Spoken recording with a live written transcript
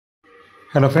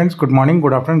Hello friends, good morning,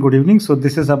 good afternoon, good evening. So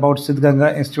this is about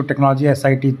Siddaganga Institute of Technology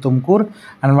SIT Tumkur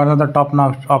and one of the top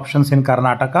options in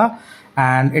Karnataka,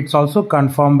 and it's also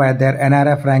confirmed by their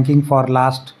NRF ranking for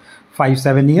last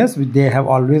 5-7 years. They have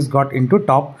always got into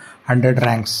top 100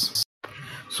 ranks.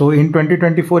 So in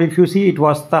 2024, if you see, it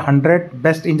was the 100th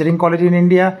best engineering college in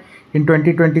India. In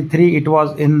 2023, it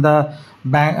was in the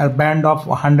band of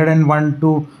 101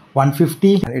 to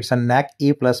 150. It's a NAC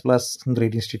A++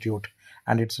 grade institute,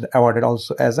 and it's awarded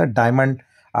also as a diamond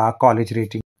college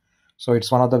rating. So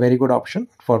it's one of the very good option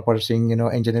for pursuing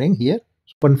engineering here.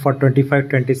 Open for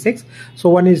 25-26. So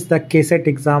one is the kcet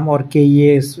exam or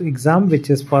KEA exam, which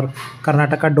is for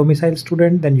Karnataka domicile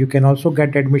student. Then you can also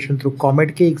get admission through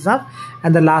Comedk exam,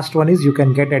 and the last one is you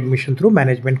can get admission through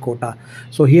management quota.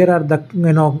 So here are the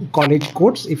college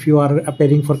codes if you are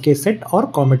appearing for kcet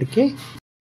or Comedk.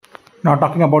 Now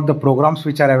talking about the programs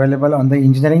which are available on the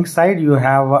engineering side, you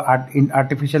have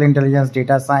artificial intelligence,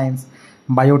 data science,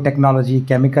 biotechnology,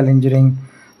 chemical engineering,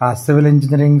 civil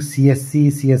engineering,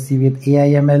 CSC with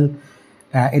AI/ML,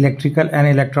 electrical and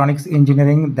electronics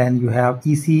engineering. Then you have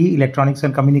ECE, electronics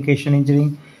and communication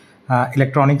engineering,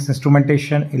 electronics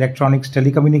instrumentation, electronics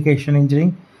telecommunication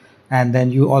engineering, and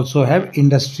then you also have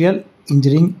industrial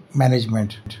engineering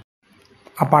management.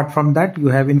 Apart from that, you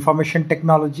have information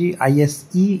technology,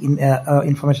 ISE,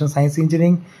 information science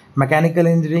engineering, mechanical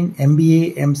engineering,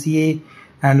 MBA, MCA,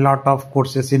 and lot of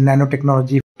courses in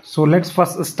nanotechnology. So let's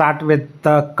first start with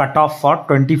the cutoff for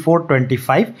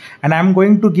 24-25, and I'm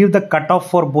going to give the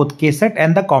cutoff for both kcet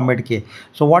and the Comedk.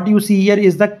 So what you see here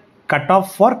is the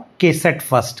cutoff for kcet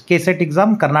first. Kcet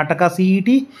exam, Karnataka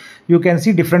CET. You can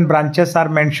see different branches are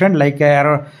mentioned like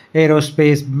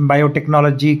aerospace,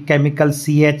 biotechnology, chemical,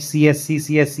 CH, CSC,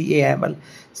 CSC, AML,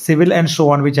 civil, and so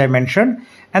on, which I mentioned.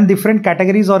 And different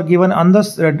categories are given on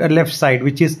the left side,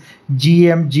 which is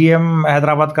GM,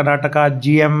 Hyderabad, Karnataka,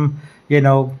 GM,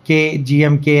 K,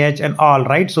 GM, KH, and all,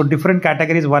 right? So different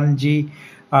categories, 1G,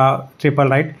 triple,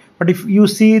 right? But if you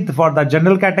see for the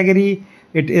general category,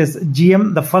 it is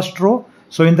GM, the first row.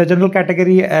 So in the general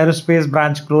category, aerospace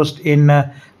branch closed in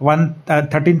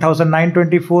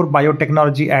 13,924,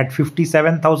 biotechnology at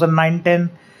 57,910,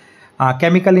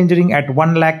 chemical engineering at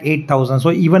 1,08,000.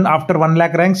 So even after 1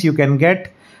 lakh ranks, you can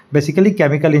get basically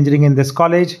chemical engineering in this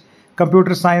college.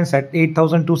 Computer science at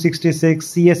 8,266,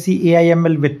 CSC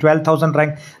AI/ML with 12,000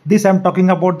 rank. This I'm talking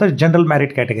about the general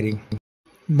merit category.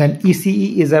 Then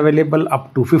ECE is available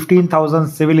up to 15,000,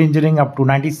 civil engineering up to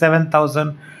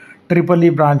 97,000, triple E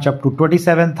branch up to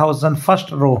 27,000,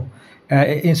 first row,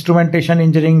 instrumentation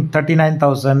engineering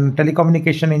 39,000,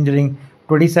 telecommunication engineering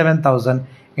 27,000,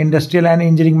 industrial and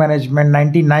engineering management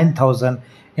 99,000,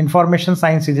 information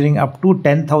science engineering up to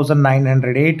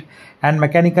 10,908, and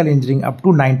mechanical engineering up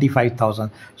to 95,000.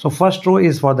 So first row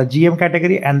is for the GM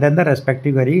category, and then the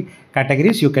respective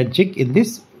categories you can check in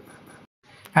this.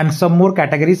 And some more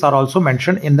categories are also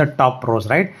mentioned in the top rows,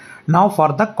 right? Now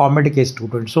for the Comedk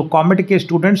students. So Comedk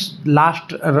students, last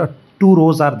 2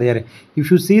 rows are there.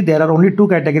 If you see, there are only 2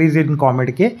 categories in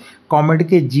Comedk.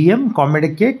 Comedk GM,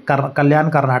 Comedk Kalyan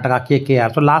Karnataka,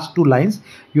 KKR. So last 2 lines,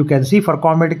 you can see for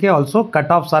Comedk also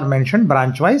cutoffs are mentioned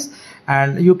branch wise,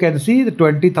 and you can see the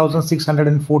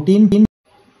 20,614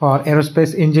 for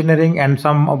aerospace engineering, and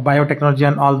some of biotechnology,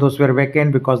 and all those were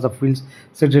vacant because the fields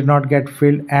did not get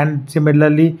filled. And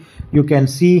similarly, you can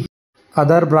see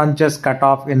other branches cut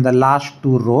off in the last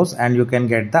 2 rows, and you can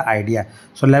get the idea.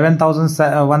 So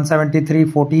 11,173,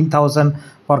 14,000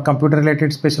 for computer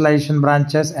related specialization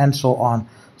branches, and so on.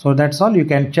 So that's all. You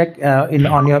can check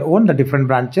on your own the different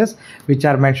branches which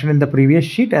are mentioned in the previous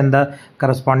sheet and the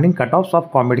corresponding cutoffs of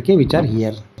Comedk which are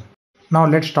here. Now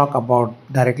let's talk about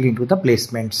directly into the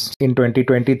placements. In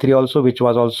 2023 also, which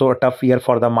was also a tough year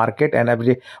for the market, and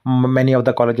many of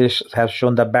the colleges have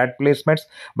shown the bad placements,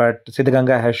 but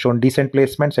Siddaganga has shown decent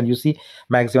placements, and you see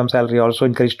maximum salary also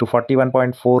increased to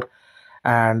 41.4,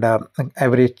 and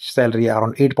average salary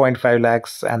around 8.5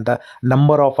 lakhs, and the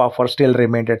number of offers still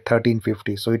remained at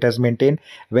 1350. So it has maintained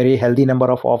very healthy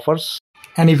number of offers.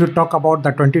 And if you talk about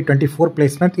the 2024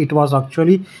 placement, it was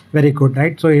actually very good,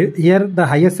 right? So here the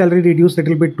highest salary reduced a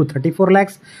little bit to 34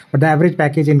 lakhs, but the average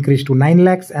package increased to 9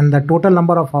 lakhs, and the total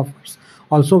number of offers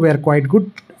also were quite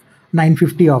good,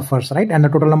 950 offers, right? And the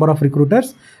total number of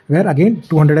recruiters were again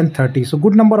 230. So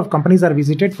good number of companies are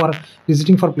visiting for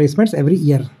placements every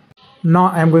year.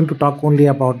 Now I am going to talk only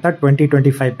about the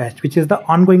 2025 batch, which is the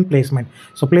ongoing placement.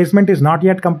 So placement is not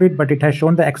yet complete, but it has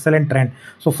shown the excellent trend.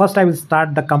 So first I will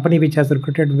start the company which has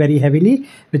recruited very heavily,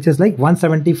 which is like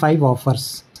 175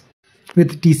 offers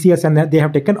with TCS, and they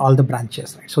have taken all the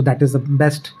branches, right? So that is the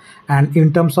best. And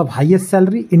in terms of highest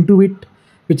salary, Intuit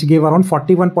which gave around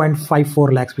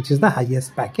 41.54 lakhs, which is the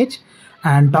highest package.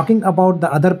 And talking about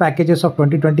the other packages of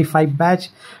 2025 batch,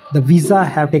 the Visa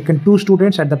have taken 2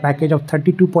 students at the package of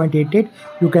 32.88.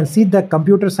 You can see the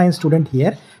computer science student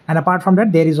here. And apart from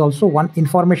that, there is also one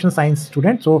information science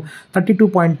student. So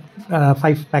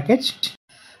 32.5 package.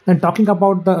 Then talking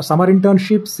about the summer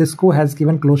internships, Cisco has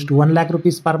given close to 1 lakh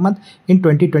rupees per month in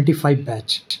 2025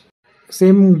 batch.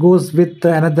 Same goes with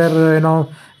another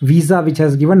Visa, which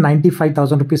has given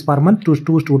 95,000 rupees per month to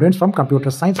 2 students from computer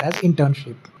science as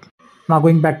internship. Now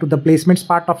going back to the placements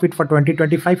part of it for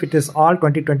 2025, it is all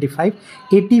 2025.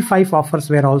 85 offers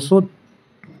were also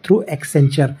through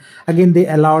Accenture. Again, they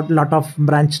allowed a lot of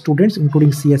branch students,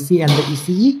 including CSE and the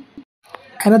ECE.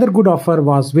 Another good offer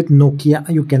was with Nokia.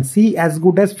 You can see as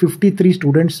good as 53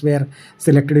 students were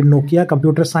selected in Nokia,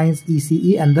 computer science,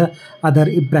 ECE, and the other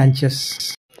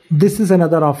branches. This is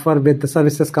another offer with the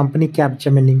services company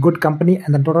Capgemini, good company,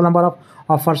 and the total number of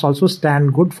offers also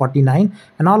stand good, 49.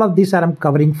 And all of these I'm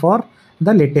covering for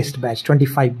the latest batch,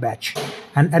 25 batch.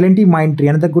 And L&T Mindtree,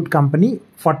 another good company,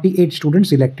 48 students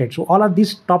selected. So all of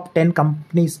these top 10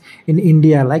 companies in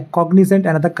India, like Cognizant,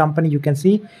 another company, you can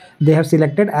see they have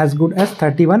selected as good as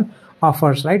 31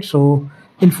 offers, right? So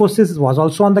Infosys was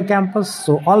also on the campus.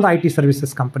 So all the IT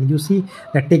services company, you see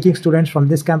they're taking students from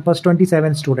this campus,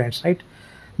 27 students, right?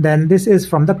 Then this is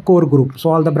from the core group.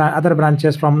 So all the other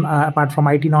branches from apart from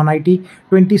IT, non-IT,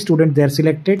 20 students they are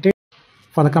selected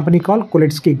for the company called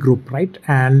Comedk Group, right?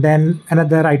 And then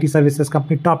another IT services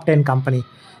company, top 10 company,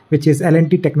 which is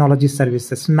L&T Technology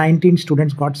Services. 19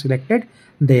 students got selected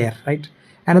there, right?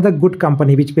 Another good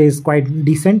company which pays quite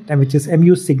decent, and which is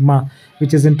MU Sigma,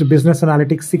 which is into business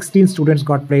analytics. 16 students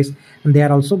got placed, and they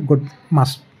are also good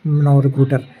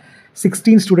recruiter.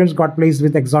 16 students got placed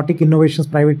with Exotic Innovations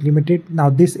Private Limited. Now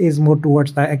this is more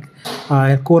towards the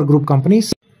core group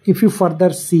companies. If you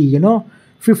further see,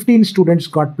 15 students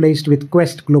got placed with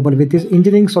Quest Global, with this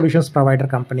engineering solutions provider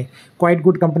company. Quite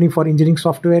good company for engineering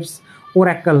softwares.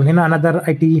 Oracle, another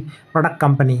IT product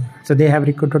company. So they have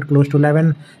recruited close to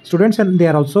 11 students, and they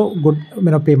are also good,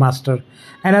 paymaster.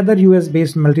 Another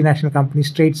US-based multinational company,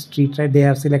 Straight Street, right? They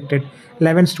have selected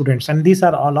 11 students, and these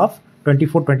are all of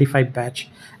 24-25 batch.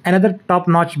 Another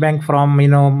top-notch bank from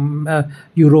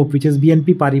Europe, which is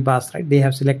BNP Paribas, right? They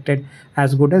have selected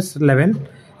as good as 11.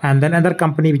 And then another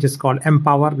company which is called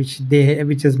Empower, which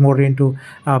is more into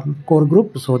core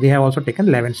group. So they have also taken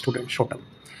 11 students total.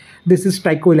 This is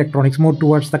Tyco Electronics, more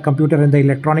towards the computer and the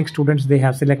electronic students. They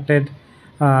have selected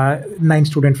 9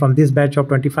 students from this batch of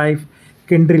 25.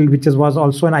 Kyndryl, which was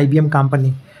also an IBM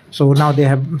company. So now they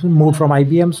have moved from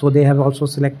IBM. So they have also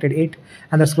selected 8.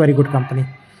 And that's a very good company.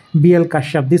 BL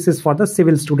Kashyap, this is for the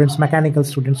civil students, mechanical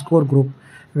students, core group,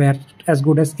 where as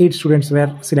good as 8 students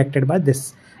were selected by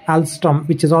this. Alstom,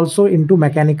 which is also into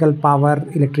mechanical, power,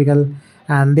 electrical,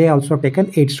 and they also have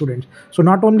taken 8 students. So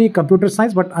not only computer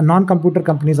science, but non-computer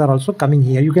companies are also coming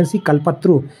here. You can see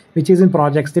Kalpatru, which is in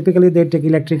projects. Typically, they take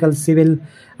electrical, civil,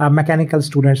 mechanical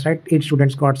students, right? 8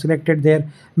 students got selected there.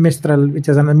 Mistral, which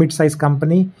is a mid-sized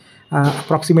company,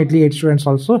 approximately 8 students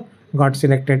also got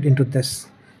selected into this.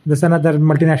 There's another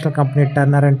multinational company,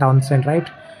 Turner and Townsend, right?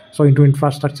 So into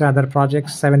infrastructure, other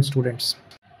projects, 7 students.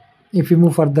 If you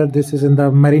move further, this is in the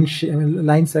marine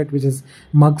line set, which is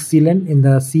Mug Sealand in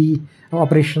the sea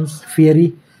operations.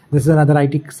 Fiery, this is another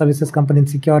IT services company in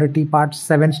security parts.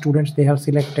 7 students they have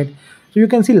selected. So you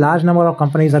can see large number of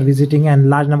companies are visiting and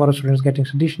large number of students getting.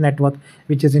 Dish Network,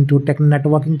 which is into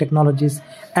networking technologies.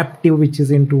 Aptiv, which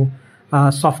is into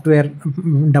software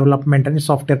development and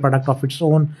software product of its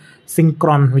own.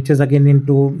 Synchron, which is again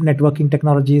into networking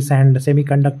technologies and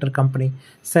semiconductor company.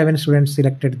 7 students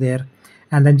selected there.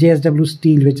 And then JSW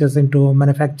Steel, which is into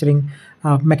manufacturing,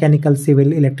 mechanical,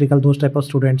 civil, electrical, those type of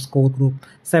students, core group.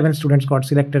 7 students got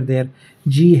selected there.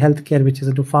 GE Healthcare, which is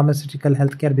into pharmaceutical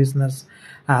healthcare business.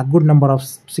 Good number of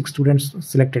 6 students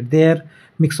selected there.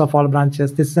 Mix of all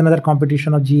branches. This is another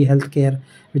competition of GE Healthcare,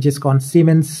 which is called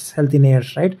Siemens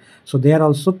Healthineers, right? So there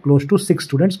also close to 6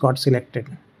 students got selected.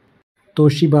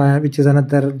 Toshiba, which is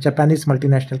another Japanese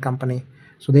multinational company.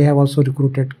 So they have also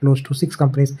recruited close to 6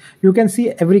 companies. You can see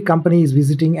every company is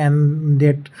visiting and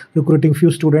they're recruiting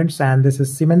few students. And this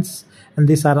is Siemens, and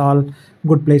these are all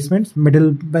good placements.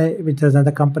 Middle Bay, which is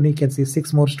another company, you can see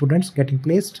 6 more students getting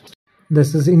placed.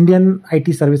 This is Indian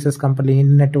IT services company in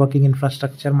networking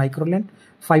infrastructure, Microland.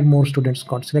 5 more students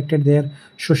got selected there.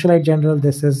 Socialite General,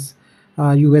 this is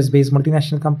US-based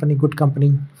multinational company, good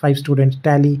company, 5 students.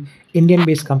 Tally,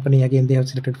 Indian-based company, again they have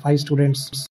selected 5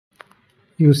 students.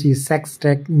 You see Sex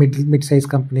Tech, mid-sized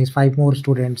companies, 5 more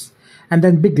students. And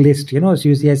then big list, so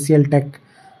you see SCL Tech,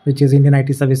 which is Indian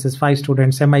IT Services, 5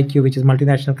 students. MIQ, which is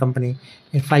multinational company,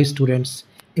 5 students.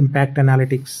 Impact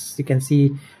Analytics, you can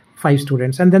see 5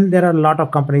 students. And then there are a lot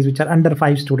of companies which are under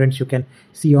 5 students. You can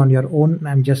see on your own.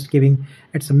 I'm just giving,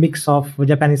 it's a mix of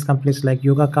Japanese companies like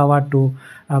Yogakawa to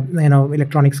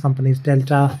electronics companies,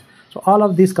 Delta. So all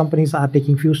of these companies are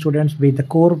taking few students, with the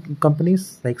core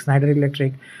companies like Schneider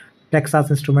Electric, Texas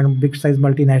Instrument, big size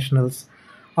multinationals,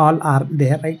 all are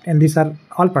there, right? And these are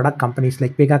all product companies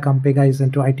like Pega. Pega is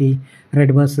into IT,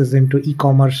 Redbus is into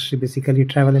e-commerce, basically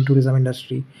travel and tourism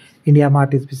industry. India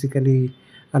Mart is basically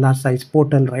a large size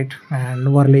portal, right?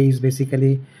 And Worley is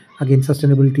basically again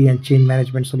sustainability and change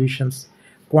management solutions.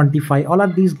 Quantify, all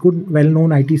of these good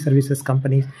well-known IT services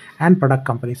companies and product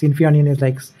companies. Infineon is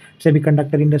like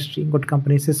semiconductor industry, good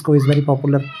company. Cisco is very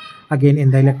popular again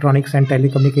in the electronics and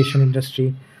telecommunication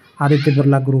industry. Aditya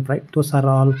Birla Group, right? Those are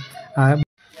all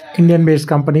Indian-based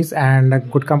companies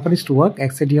and good companies to work.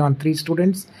 XAD on 3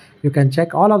 students. You can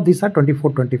check. All of these are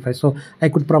 24, 25. So I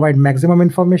could provide maximum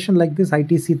information like this.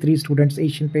 ITC 3 students,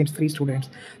 Asian Paints 3 students.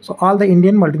 So all the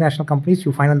Indian multinational companies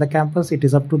you find on the campus, it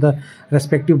is up to the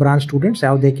respective branch students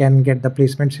how they can get the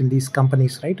placements in these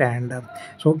companies, right? And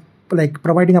so like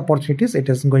providing opportunities, it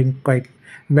is going quite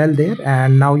well there.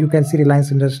 And now you can see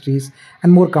Reliance Industries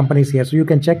and more companies here. So you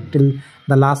can check till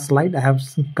the last slide. I have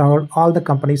covered all the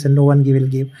companies and no one will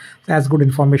give as good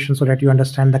information so that you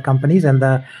understand the companies and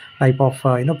the type of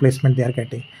placement they are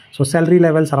getting. So salary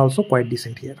levels are also quite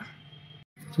decent here.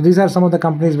 So these are some of the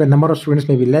companies where number of students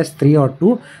may be less, 3 or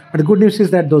 2. But the good news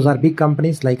is that those are big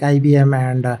companies like IBM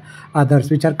and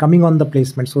others which are coming on the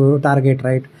placement. So Target,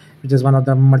 right, which is one of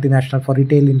the multinational for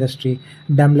retail industry.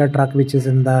 Daimler Truck, which is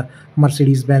in the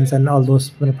Mercedes-Benz and all those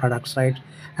products, right?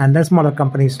 And then smaller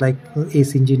companies like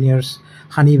Ace Engineers,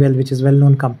 Honeywell, which is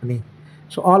well-known company.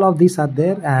 So all of these are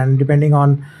there, and depending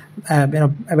on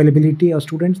availability of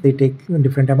students, they take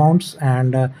different amounts,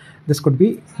 and this could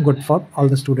be good for all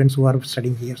the students who are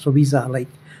studying here. So Visa, like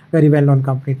very well-known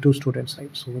company, 2 students, right?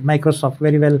 So Microsoft,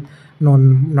 very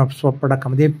well-known for product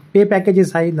company. Their pay package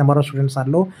is high, number of students are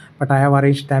low, but I have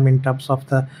arranged them in terms of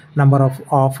the number of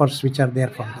offers which are there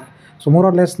from there. So more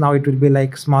or less now it will be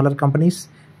like smaller companies.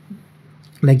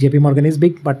 Like JP Morgan is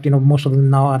big, but most of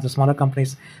them now are the smaller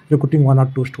companies recruiting 1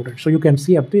 or 2 students. So you can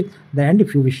see up to the end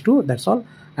if you wish to. That's all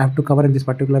I have to cover in this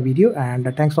particular video.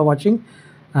 And thanks for watching.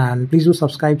 And please do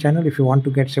subscribe channel if you want to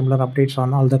get similar updates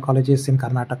on all the colleges in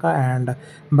Karnataka, and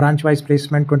branch wise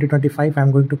placement 2025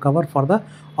 I'm going to cover for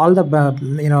all the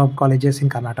colleges in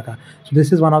Karnataka. So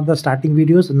this is one of the starting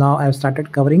videos. Now I've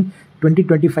started covering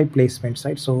 2025 placements,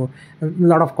 right? So a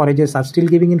lot of colleges are still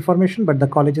giving information, but the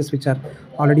colleges which are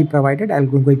already provided, I'm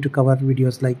going to cover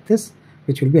videos like this,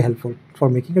 which will be helpful for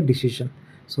making a decision.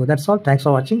 So that's all. Thanks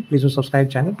for watching. Please do subscribe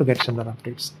channel to get similar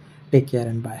updates. Take care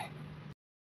and bye.